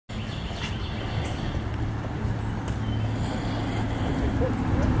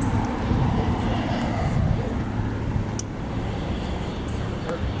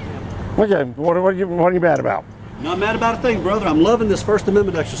Okay, what are you mad about? Not mad about a thing, brother. I'm loving this First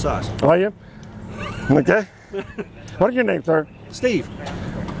Amendment exercise. Are you? Okay. What is your name, sir? Steve.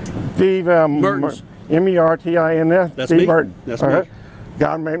 Steve Mertens. M-E-R-T-I-N-S. That's Steve me. Merton. That's Okay. me.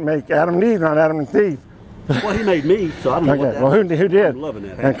 God make Adam and Eve, not Adam and Steve. Well, he made me, so I don't know what Okay. that Well, who did? I'm loving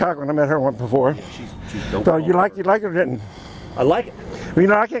that. And Cochran, I met her once before. Yeah, she's dope. So you like it or didn't? I like it. Well, you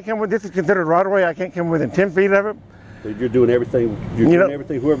know, I can't come with this. Is considered right away. I can't come within 10 feet of it. You're doing everything. You're doing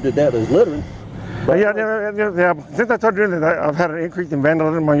everything. Whoever did that is littering. But yeah. Since I started doing that, I've had an increase in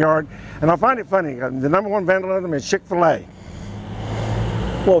vandalism in my yard, and I find it funny. The #1 vandalism is Chick-fil-A.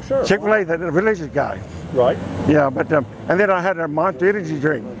 Well, sure. Chick-fil-A, the religious guy. Right. Yeah, but and then I had a Monster Energy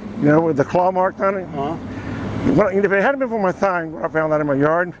drink, you know, with the claw marks on it. Well, if it hadn't been for my sign, when I found that in my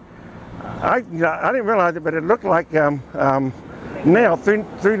yard, I didn't realize it, but it looked like nails,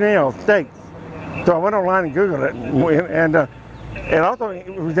 three nails, stakes. So I went online and Googled it, and it also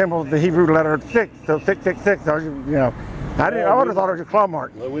resembles the Hebrew letter 6, so 666. So I would have thought it was a claw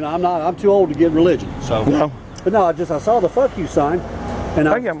mark. Well, I'm too old to get religion, so. No. But no, I saw the "fuck you" sign, and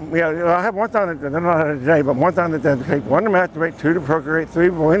I have one sign that I don't know today, but one sign that says, okay, 1 to masturbate, 2 to procreate, 3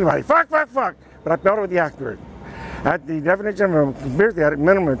 for anybody. Fuck. But I spelled it with the asterisk. At the definition of a conspiracy, at a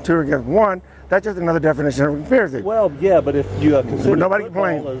minimum of 2 against 1. That's just another definition of conspiracy. Well, yeah, but if you consider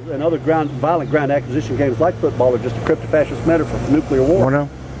football and other violent ground acquisition games like football are just a crypto-fascist metaphor for nuclear war,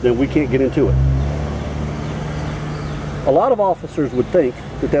 then we can't get into it. A lot of officers would think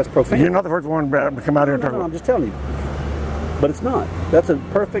that that's profane. You're not the first one to come out here and talk about it. I'm just telling you. But it's not. That's a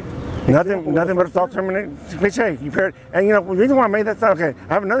perfect... Nothing but a thought terminating cliche. And you know, the reason why I made that sign, okay,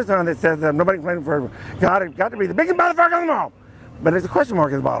 I have another sign that says nobody claiming for God. It's got to be the biggest motherfucker on them all. But there's a question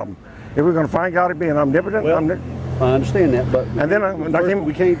mark at the bottom. If we're going to find God to be an omnipotent, I understand that, but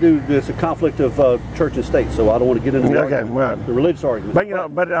we can't do this a conflict of church and state. So I don't want to get into the religious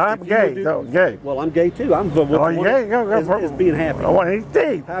argument. But I'm gay. So gay. Well, I'm gay too. I'm voting. Oh, you gay? Is being happy.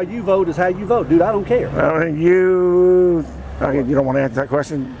 Steve. How you vote is how you vote, dude. I don't care. You don't want to answer that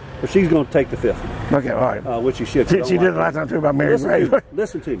question. But she's going to take the fifth. Okay, all right. Which she should. She did it last time too about Mary.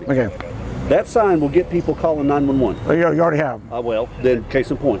 Listen to me. Okay. That sign will get people calling 911. Oh, you already have. Well, then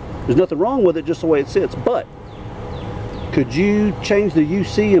case in point. There's nothing wrong with it, just the way it sits. But could you change the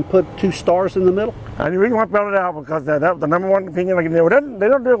UC and put 2 stars in the middle? And the reason why I spelled it out because that was the #1 opinion I can do. They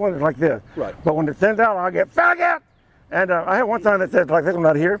don't do it when it's like this. Right. But when it sends out, I get faggot. And I have one sign that says like this one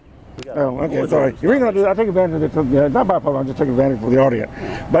right here. Oh, okay, sorry. The reason I do that, I take advantage of it. Not bipolar, I'm just taking advantage for the audience.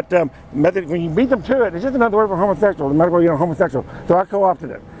 But when you beat them to it, it's just another word for homosexual. The medical, homosexual. So I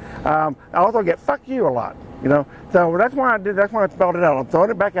co-opted it. I also get "fuck you" a lot, So that's why I did. That's why I spelled it out. I'm throwing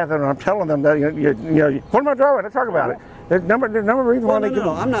it back at them, and I'm telling them that you put my drawer. Let's talk about it. There's a number of reasons why they do.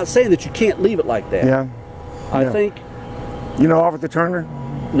 No, I'm not saying that you can't leave it like that. Yeah. I think. Officer Turner.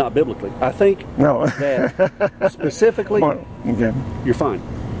 Not biblically. I think that specifically, you're fine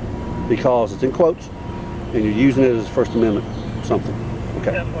because it's in quotes, and you're using it as First Amendment something.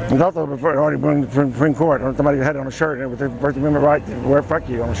 Okay. It's also already been from the Supreme Court. Somebody had it on a shirt, and it was the First Amendment right to wear "fuck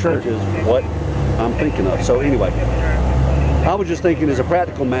you" on a shirt. Which is what I'm thinking of. So anyway, I was just thinking as a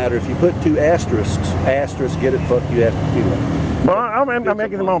practical matter, if you put 2 asterisks, get it, fuck you, anyway. Well, I'm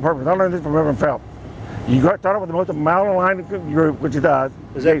making them on purpose. I learned this from Reverend Phelps. You started with the most maligned group, which it does.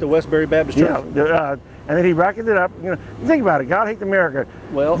 Is that the Westbury Baptist Church? Yeah, and then he brackets it up. Think about it. God hates America.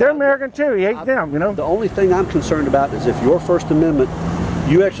 Well, they're American too. He hates them. The only thing I'm concerned about is if your First Amendment,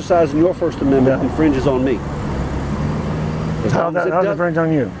 you exercising your First Amendment, infringes on me. How does it infringe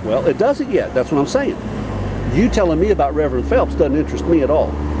on you? Well, it doesn't yet. That's what I'm saying. You telling me about Reverend Phelps doesn't interest me at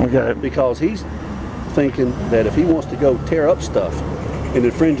all. Okay. Because he's thinking that if he wants to go tear up stuff and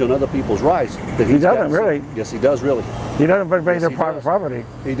infringe on other people's rights, that he doesn't really. Yes, he does really. He doesn't invade their private property.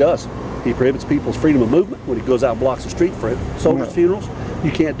 He does. He prohibits people's freedom of movement when he goes out and blocks the street for soldiers' funerals. You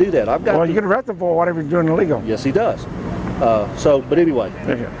can't do that. Well, you can arrest him for whatever he's doing illegal. Yes, he does. But anyway,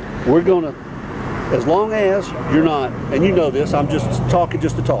 we're going to, as long as you're not, and you know this, I'm just talking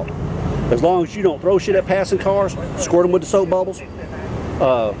just to talk. As long as you don't throw shit at passing cars, squirt them with the soap bubbles.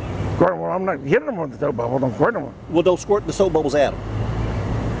 Well, I'm not hitting them with the soap bubbles. I'm squirting them. Well, don't squirt the soap bubbles at them.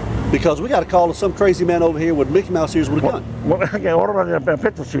 Because we got to call some crazy man over here with Mickey Mouse ears with a gun. Well, okay, what about the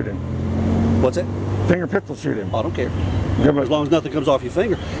pistol shooting? What's it? Finger pistol shooting. I don't care. As long as nothing comes off your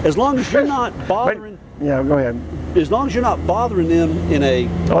finger. As long as you're not bothering. Yeah, go ahead. As long as you're not bothering them in a.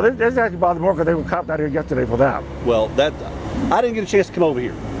 Oh, this actually bothered more because they were copped out here yesterday for that. Well, I didn't get a chance to come over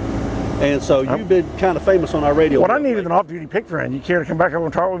here. And so you've been kind of famous on our radio. What I need is an off-duty picture, and you care to come back over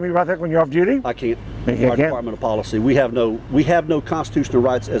and talk with me about that when you're off duty? I can't. Our department of policy. We have no constitutional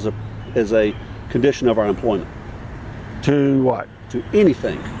rights as a condition of our employment. To what? To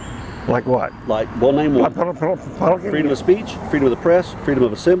anything. Like what? Like, well, name one. Freedom of speech, freedom of the press, freedom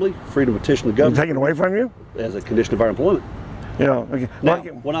of assembly, freedom of petition to the government. taken away from you? As a condition of our employment. Yeah. Okay. Now,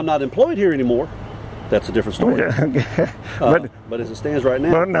 when I'm not employed here anymore, that's a different story. Okay. But as it stands right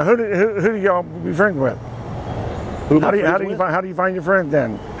now. But now, who do y'all be friends with? How do you find your friends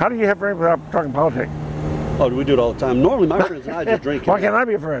then? How do you have friends without talking politics? Oh, we do it all the time. Normally, my friends and I just drink. Why can't I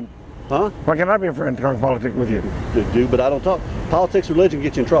be a friend? Huh? Why can't I be a friend talking politics with you? Do, but I don't talk. Politics, religion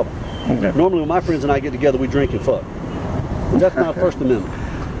get you in trouble. Okay. Normally, when my friends and I get together, we drink and fuck. That's my First Amendment.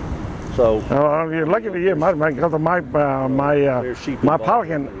 So. You're lucky for you. My Polican,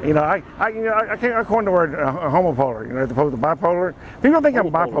 you know, I can't coin the word homopolar, you know, as opposed to bipolar. People think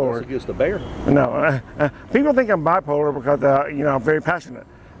I'm bipolar. That's against the bear. No, people think I'm bipolar because you know, I'm very passionate.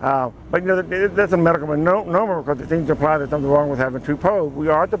 But you know, that's a medical misnomer because it seems to imply there's something wrong with having two poles. We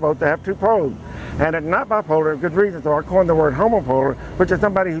are supposed to have two poles. And it's not bipolar, good reason. So I coined the word homopolar, which is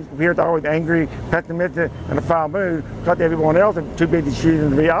somebody who appears always angry, pessimistic, and a foul mood because everyone else is too busy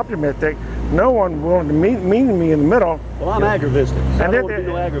choosing to be optimistic. No one willing to meet me in the middle. Well, I'm agrivistic. So I don't want to be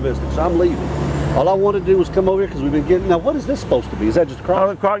no agrivistic, so I'm leaving. All I wanted to do was come over here because we've been getting. Now, what is this supposed to be? Is that just a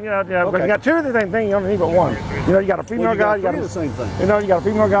cross? You know, okay. But you got two of the same thing. You only need but one. You know, you got a female guy. You got the same thing. You know, you got a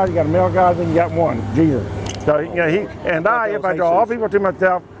female guy. You got a male guy. Then you got one, Jesus. So you know, if I draw all people to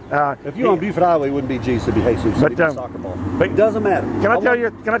myself. If you're on Buford Highway, it wouldn't be Jesus, it'd be Jesus. It'd be soccer ball. But it doesn't matter. Can I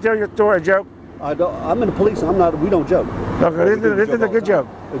tell you a story, a joke? I'm in the police. We don't joke. Okay, this is a good joke.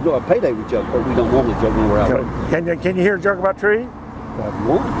 A payday we joke, but we don't normally joke when we're out. Can you hear a joke about trees?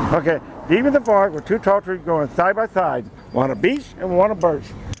 Okay. Deep in the forest were two tall trees growing side by side, one a beech and one a birch.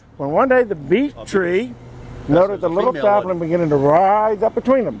 When one day the beech tree noticed a little sapling beginning to rise up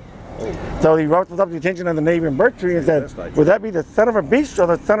between them. So he brought up the attention of the neighboring birch tree and said, would that be the son of a beech or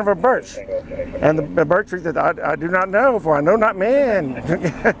the son of a birch? And the birch tree said, I do not know, for I know not man.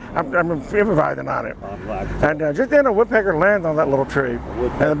 I'm improvising on it. And just then a woodpecker lands on that little tree.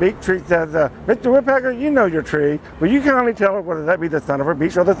 And the beech tree says, Mr. Woodpecker, you know your tree, but you can only tell whether that be the son of a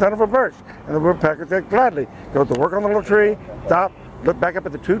beech or the son of a birch. And the woodpecker said, gladly. Goes to work on the little tree, stop, look back up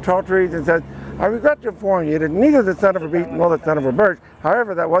at the two tall trees and says, I regret to inform you that neither the son of a beech nor the son of a birch.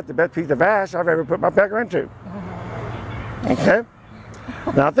 However, that was the best piece of ash I've ever put my pecker into. Okay?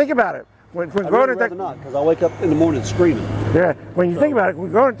 Now think about it. When I'd rather not, because I wake up in the morning screaming. Yeah, when you think about it, when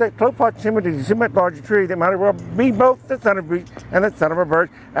we go and take close proximity to two much larger trees, they might as well be both the son of a beech and the son of a birch,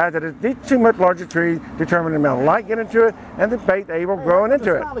 as it is these two much larger trees determine the amount of light getting into it and the bait able growing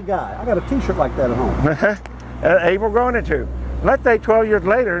into it. Not a guy. I got a t-shirt like that at home. Able growing into. Let's say 12 years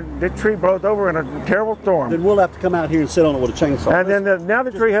later, this tree blows over in a terrible storm. Then we'll have to come out here and sit on it with a chainsaw. And then now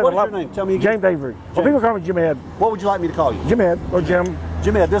the tree has a lot. What's your name? Tell me again. James Avery. Well, people call me Jim Ed. What would you like me to call you? Jim Ed or Jim.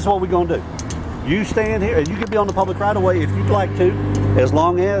 Jim Ed, this is what we're going to do. You stand here, and you can be on the public right away if you'd like to, as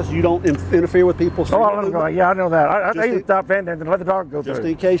long as you don't interfere with people. Oh, yeah, I know that. I used to stop and let the dog go through. Just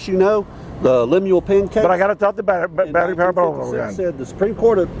in case you know, the Lemuel Penn case. But I got to talk to Battery Power Bowl again. Said the Supreme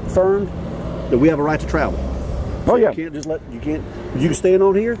Court affirmed that we have a right to travel. Oh, yeah. You can stand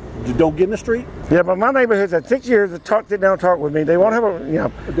on here, you don't get in the street. Yeah, but my neighborhood's had 6 years to sit down and talk with me. They won't have a, you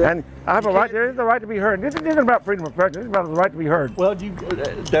know, and I have a right, there is the right to be heard. This isn't about freedom of expression, this is about the right to be heard. Well,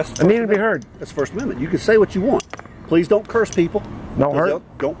 that's I need to be heard. That's the First Amendment. You can say what you want. Please don't curse people. Don't hurt.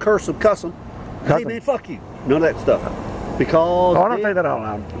 Don't curse them, cuss them. Hey, man, fuck you. None of that stuff. Because. Oh, I don't say that out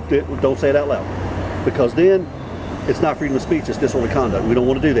loud. Don't say it out loud. Because then it's not freedom of speech, it's disorderly conduct. We don't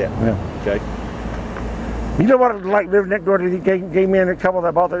want to do that. Yeah. Okay? You know what it's like living next door to these gay men, a couple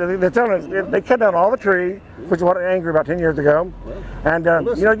that bought, they're telling us, they cut down all the trees, which is what I was angry about 10 years ago. And,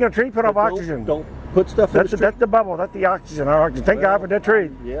 listen, you know, a tree put off oxygen. Don't put stuff in the street. That's the bubble, that's the oxygen. Thank God for that tree.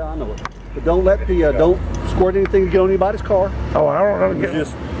 Yeah, I know it. But don't let don't squirt anything to get on anybody's car. Oh, I don't know.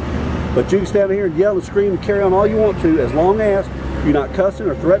 But you can stand here and yell and scream and carry on all you want to, as long as you're not cussing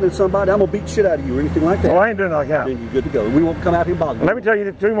or threatening somebody. I'm going to beat the shit out of you or anything like that. Well, I ain't doing like that. Then you're good to go. We won't come out here and bother you. Let me tell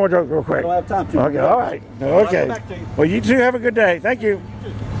you 3 more jokes real quick. I don't have time to. Okay, all right. Okay. Back to you. Well, you two have a good day. Thank you.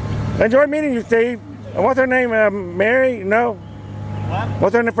 Enjoy meeting you, Steve. What's her name? Mary? No? What?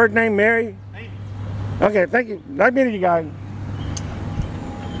 What's her first name? Mary? Maybe. Okay, thank you. Nice meeting you guys.